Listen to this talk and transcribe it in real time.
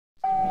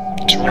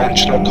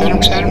tarantula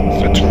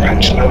content for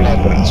tarantula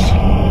lovers.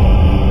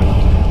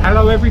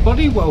 Hello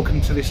everybody, welcome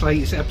to this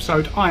latest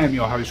episode. I am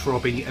your host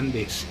Robbie and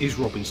this is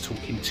Robbie's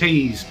Talking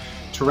Teas.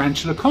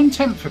 Tarantula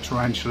content for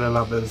tarantula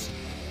lovers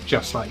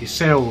just like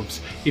yourselves.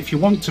 If you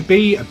want to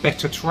be a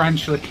better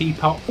tarantula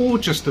keeper or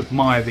just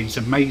admire these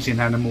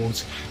amazing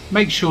animals,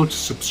 make sure to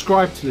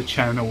subscribe to the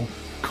channel,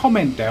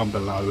 comment down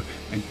below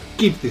and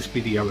give this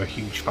video a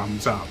huge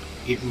thumbs up.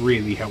 It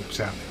really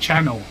helps out the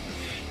channel.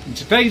 In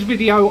today's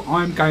video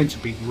I'm going to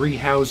be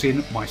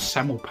rehousing my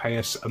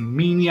Psalmopoeus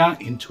irminia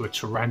into a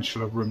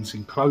tarantula room's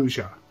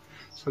enclosure.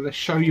 So let's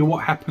show you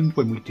what happened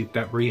when we did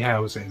that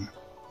rehousing.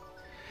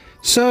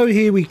 So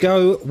here we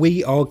go,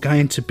 we are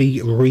going to be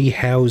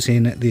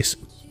rehousing this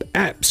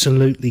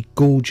absolutely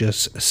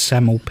gorgeous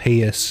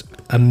Psalmopoeus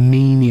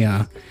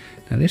irminia.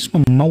 Now this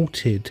one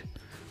molted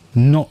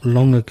not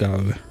long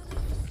ago.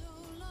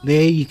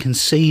 There you can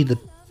see the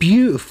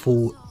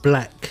beautiful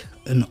black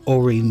and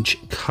orange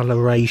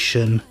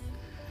coloration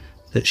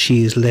that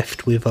she is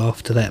left with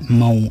after that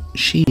molt.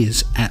 She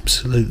is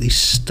absolutely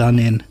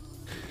stunning.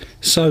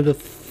 So the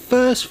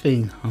first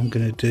thing I'm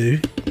going to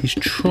do is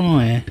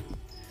try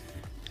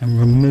and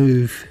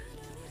remove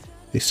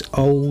this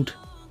old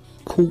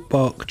cork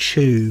bark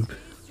tube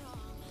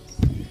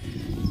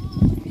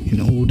in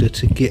order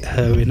to get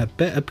her in a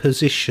better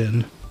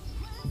position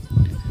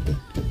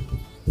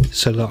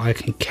so that I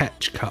can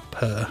catch cup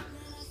her.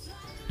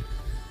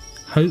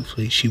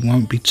 Hopefully she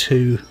won't be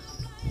too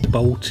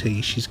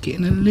bolty. She's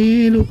getting a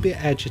little bit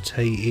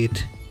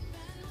agitated.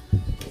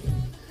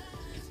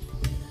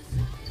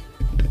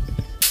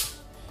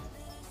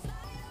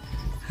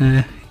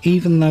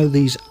 Even though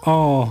these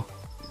are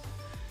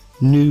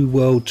New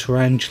World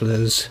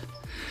tarantulas,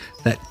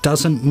 that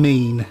doesn't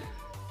mean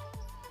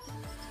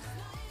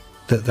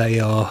that they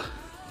are,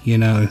 you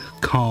know,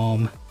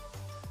 calm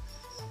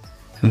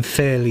and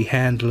fairly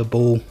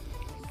handleable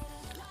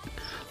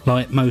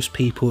like most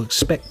people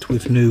expect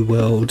with New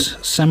Worlds.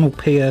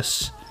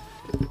 Psalmopeus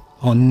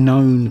are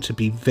known to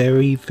be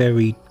very,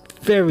 very,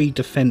 very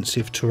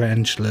defensive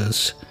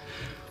tarantulas,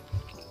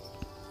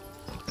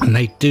 and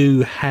they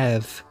do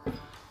have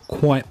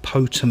quite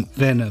potent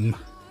venom.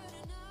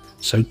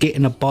 So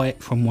getting a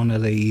bite from one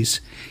of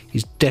these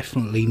is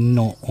definitely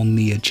not on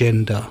the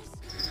agenda.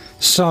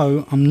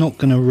 So I'm not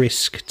going to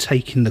risk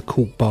taking the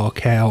cork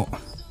bark out.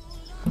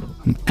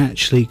 I'm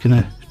actually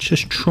going to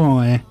just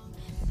try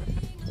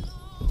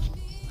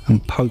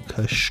and poke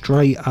her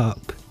straight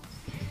up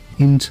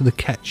into the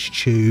catch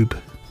tube.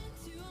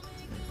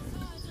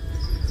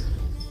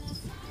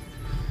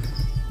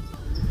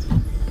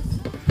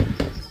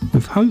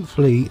 With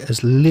hopefully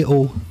as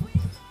little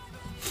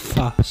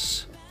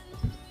fuss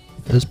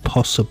as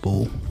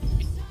possible.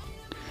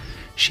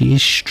 She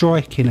is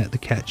striking at the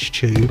catch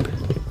tube.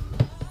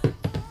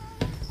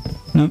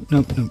 No,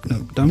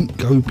 don't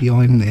go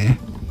behind there.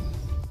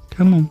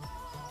 Come on.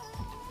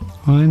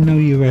 I know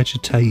you're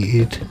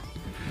agitated.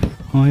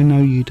 I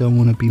know you don't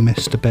want to be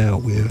messed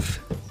about with.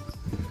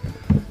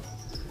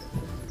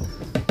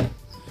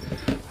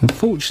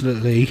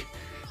 Unfortunately,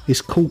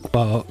 this cork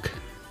bark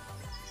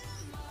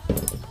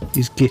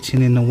is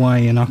getting in the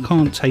way and I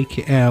can't take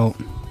it out.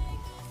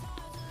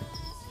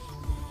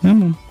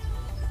 Come on.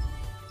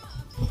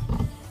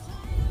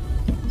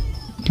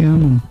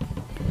 Come on.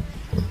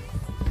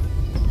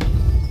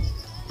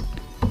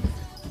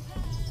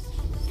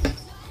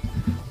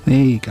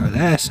 There you go,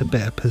 that's a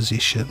better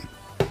position.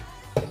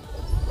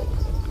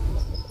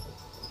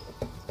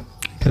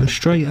 Go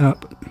straight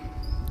up.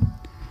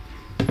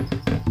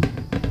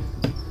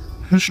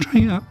 Go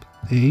straight up.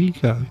 There you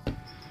go.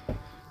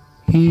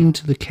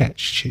 Into the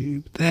catch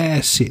tube.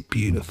 That's it,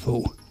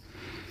 beautiful.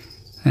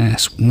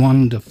 That's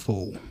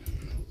wonderful.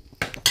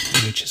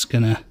 We're just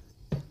gonna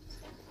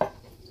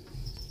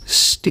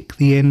stick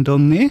the end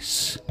on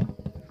this.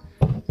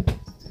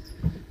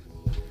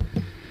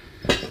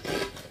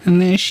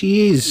 And there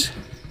she is.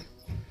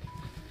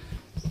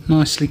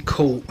 Nicely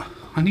caught.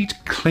 I need to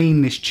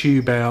clean this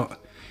tube out.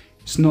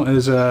 It's not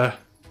as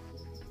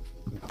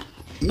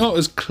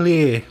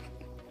clear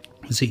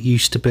as it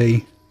used to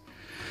be.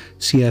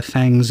 See, her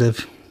fangs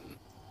have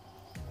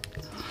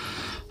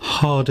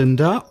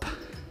hardened up.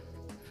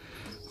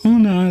 Oh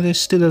no, they're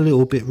still a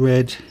little bit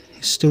red.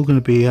 It's still going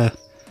to be a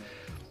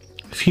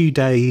few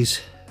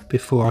days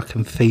before I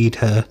can feed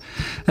her.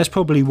 That's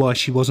probably why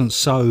she wasn't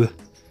so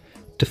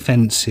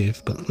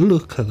defensive, but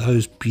look at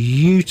those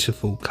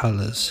beautiful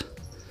colours.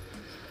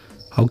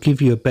 I'll give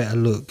you a better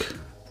look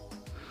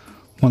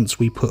once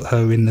we put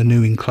her in the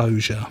new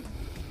enclosure.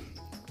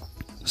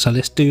 So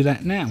let's do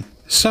that now.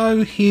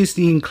 So here's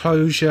the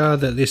enclosure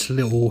that this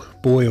little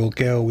boy or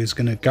girl is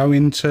going to go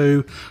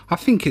into. I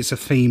think it's a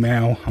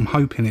female. I'm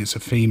hoping it's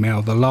a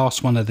female. The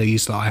last one of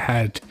these that I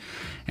had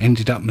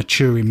ended up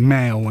maturing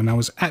male and I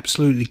was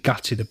absolutely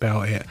gutted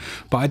about it,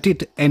 but I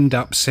did end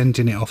up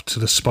sending it off to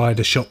the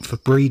spider shop for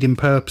breeding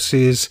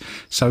purposes,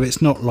 so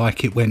it's not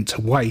like it went to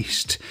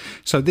waste.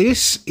 So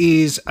this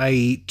is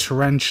a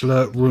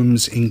tarantula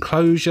room's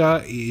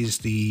enclosure. It is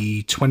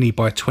the 20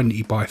 by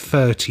 20 by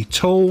 30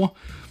 tall.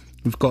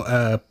 We've got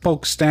a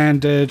bog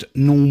standard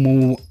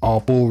normal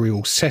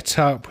arboreal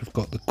setup. We've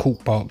got the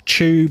cork bark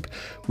tube,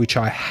 which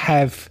I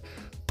have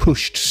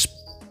pushed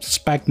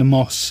sphagnum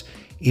moss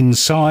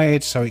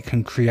inside so it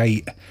can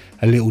create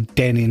a little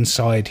den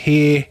inside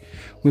here.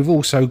 We've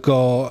also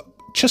got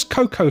just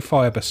cocoa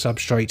fibre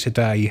substrate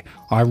today.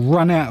 I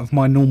run out of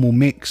my normal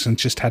mix and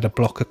just had a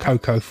block of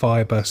cocoa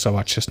fibre, so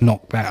I just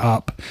knocked that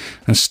up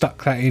and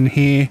stuck that in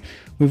here.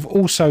 We've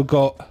also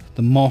got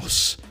the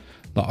moss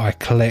that I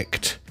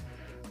collect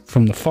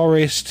from the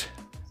forest,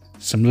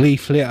 some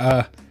leaf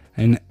litter,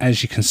 and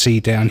as you can see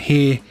down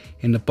here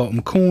in the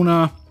bottom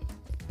corner,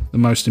 the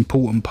most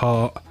important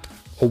part,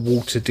 a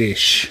water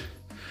dish.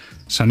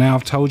 So now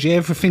I've told you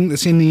everything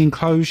that's in the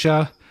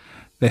enclosure,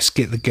 let's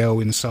get the girl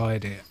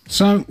inside it.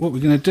 So what we're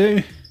going to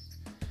do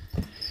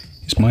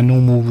is my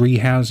normal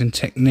rehousing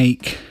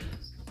technique.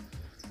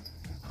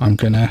 I'm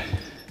going to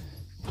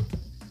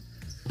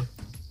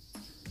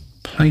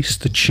place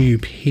the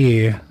tube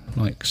here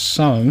like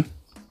so,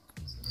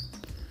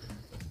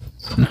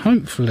 and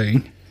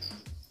hopefully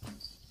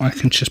I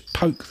can just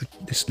poke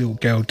this little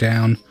girl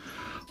down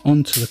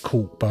onto the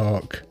cork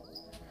bark,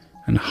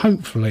 and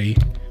hopefully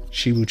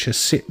she will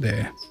just sit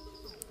there.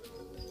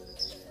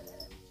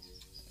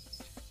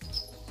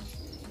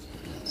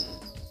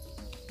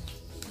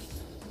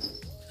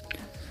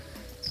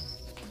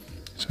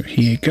 So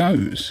here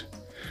goes.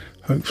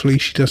 Hopefully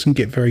she doesn't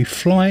get very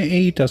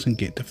flighty, doesn't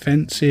get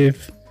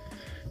defensive,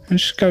 and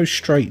just go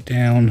straight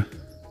down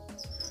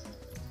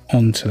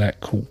onto that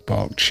cork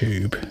bark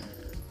tube.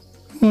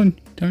 Come on,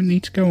 you don't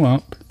need to go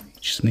up,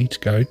 you just need to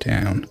go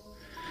down.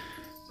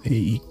 There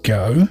you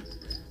go.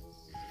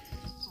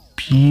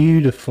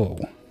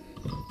 Beautiful.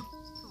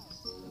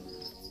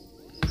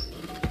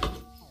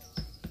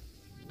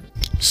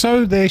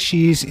 So there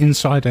she is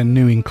inside a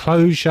new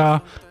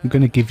enclosure. I'm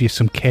going to give you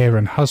some care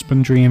and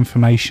husbandry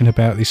information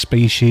about this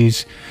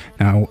species.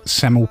 Now,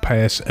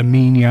 Psalmopoeus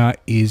irminia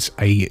is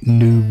a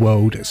New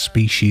World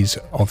species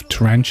of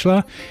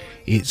tarantula.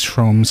 It's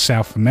from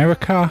South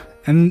America,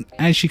 and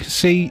as you can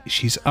see,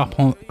 she's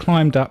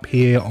climbed up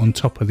here on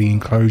top of the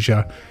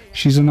enclosure.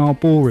 She's an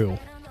arboreal.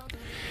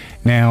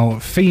 Now,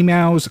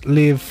 females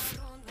live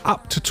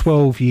up to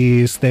 12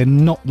 years. They're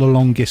not the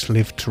longest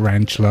lived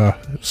tarantula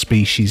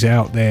species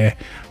out there,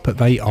 but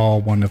they are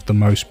one of the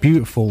most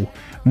beautiful.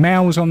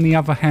 Males, on the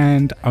other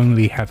hand,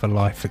 only have a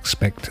life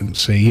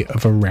expectancy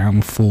of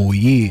around 4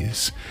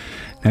 years.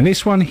 Now,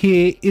 this one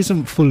here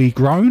isn't fully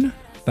grown.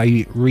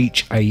 They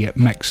reach a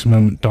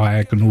maximum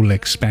diagonal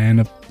leg span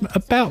of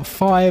about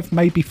 5,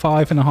 maybe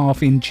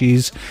 5.5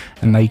 inches,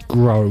 and they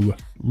grow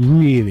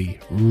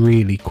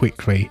really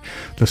quickly.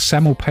 The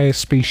Psalmopeus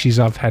species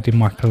I've had in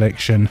my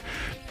collection,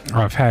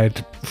 I've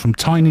had from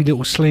tiny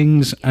little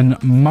slings, and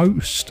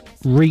most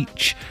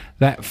reach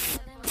that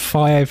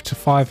 5 to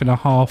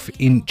 5.5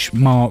 inch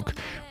mark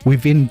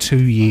within 2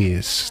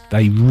 years.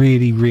 They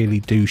really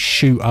do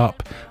shoot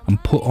up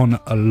and put on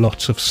a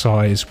lot of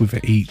size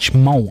with each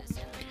molt.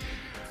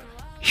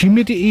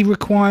 Humidity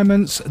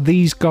requirements,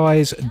 these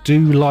guys do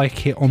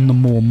like it on the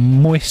more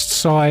moist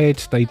side.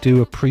 They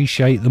do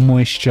appreciate the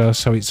moisture,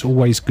 so it's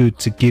always good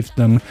to give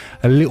them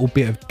a little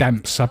bit of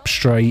damp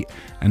substrate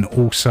and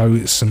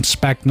also some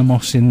sphagnum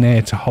moss in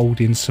there to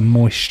hold in some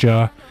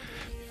moisture.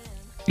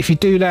 If you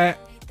do that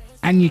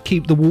and you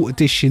keep the water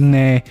dish in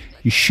there,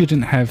 you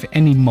shouldn't have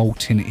any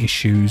molting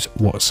issues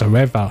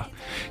whatsoever.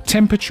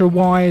 Temperature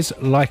wise,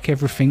 like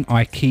everything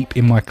I keep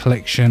in my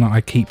collection,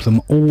 I keep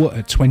them all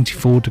at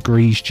 24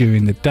 degrees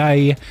during the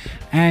day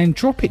and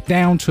drop it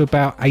down to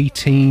about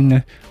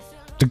 18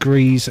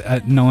 degrees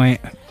at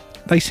night.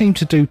 They seem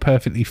to do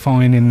perfectly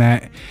fine in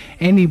that.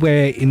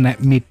 Anywhere in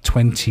that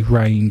mid-20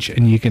 range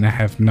and you're going to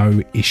have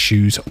no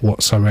issues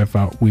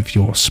whatsoever with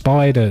your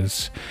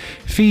spiders.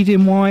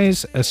 Feeding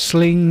wise, as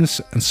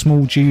slings and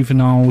small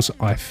juveniles,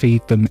 I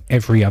feed them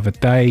every other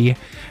day,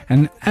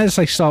 and as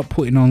they start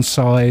putting on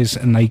size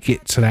and they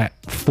get to that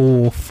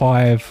 4,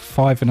 5,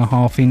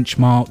 5.5 inch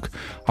mark,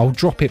 I'll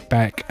drop it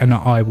back and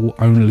I will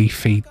only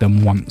feed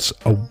them once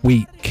a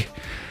week.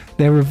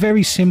 They're a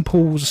very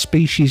simple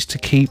species to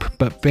keep,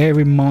 but bear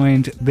in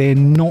mind they're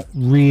not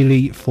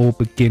really for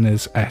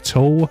beginners at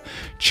all,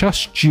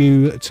 just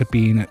due to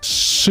being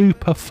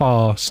super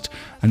fast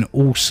and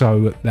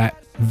also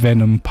that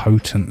venom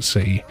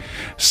potency.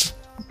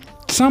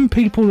 Some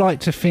people like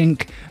to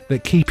think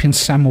that keeping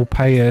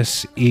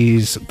Psalmopeus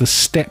is the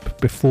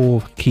step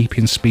before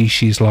keeping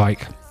species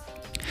like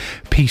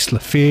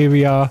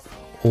Psalmopeus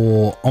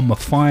or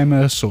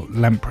Omophymus or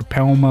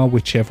Lampropelma,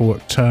 whichever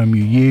term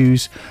you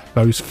use,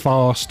 those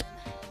fast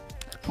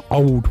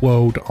old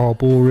world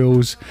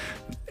arboreals.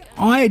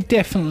 I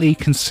definitely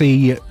can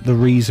see the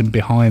reason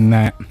behind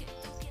that.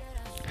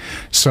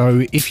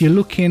 So if you're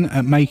looking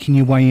at making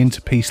your way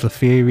into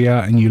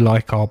Psalmopeus and you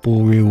like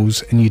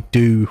arboreals and you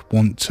do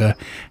want to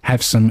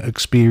have some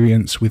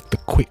experience with the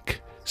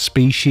quick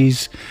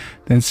species,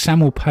 then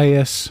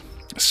Psalmopeus,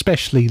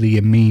 especially the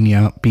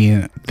irminia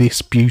being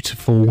this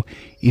beautiful,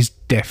 is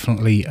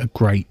definitely a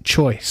great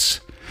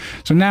choice.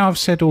 So now I've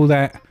said all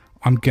that,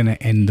 I'm going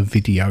to end the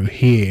video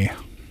here.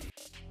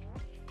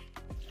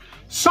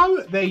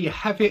 So there you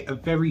have it, a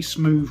very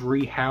smooth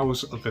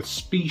rehouse of a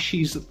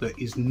species that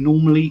is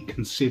normally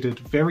considered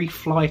very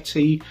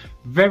flighty,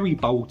 very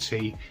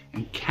bolty,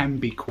 and can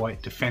be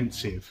quite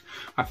defensive.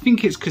 I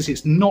think it's because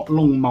it's not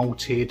long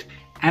molted,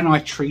 and I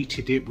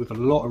treated it with a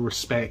lot of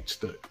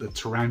respect. That the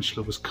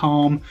tarantula was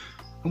calm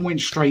and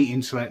went straight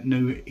into that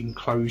new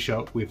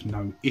enclosure with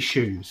no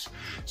issues.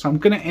 So I'm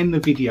going to end the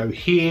video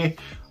here.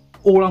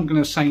 All I'm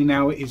going to say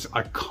now is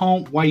I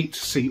can't wait to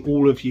see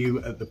all of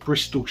you at the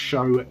Bristol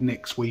show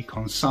next week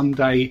on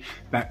Sunday.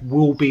 That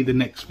will be the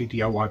next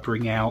video I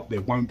bring out.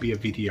 There won't be a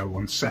video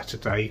on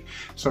Saturday.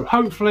 So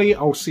hopefully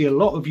I'll see a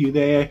lot of you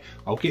there.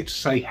 I'll get to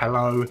say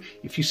hello.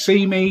 If you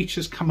see me,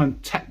 just come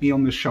and tap me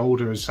on the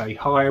shoulder and say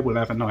hi. We'll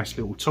have a nice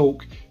little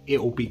talk.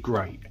 It'll be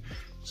great.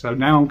 So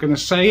now I'm going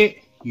to say it.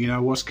 You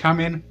know what's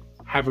coming.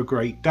 Have a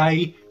great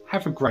day.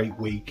 Have a great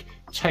week.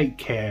 Take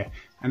care.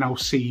 And I'll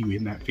see you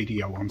in that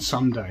video on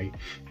Sunday.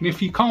 And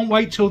if you can't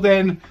wait till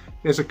then,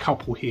 there's a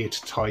couple here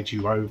to tide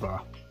you over.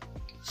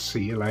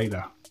 See you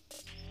later.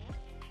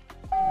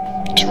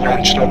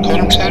 Tarantula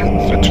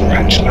content for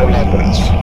tarantula lovers.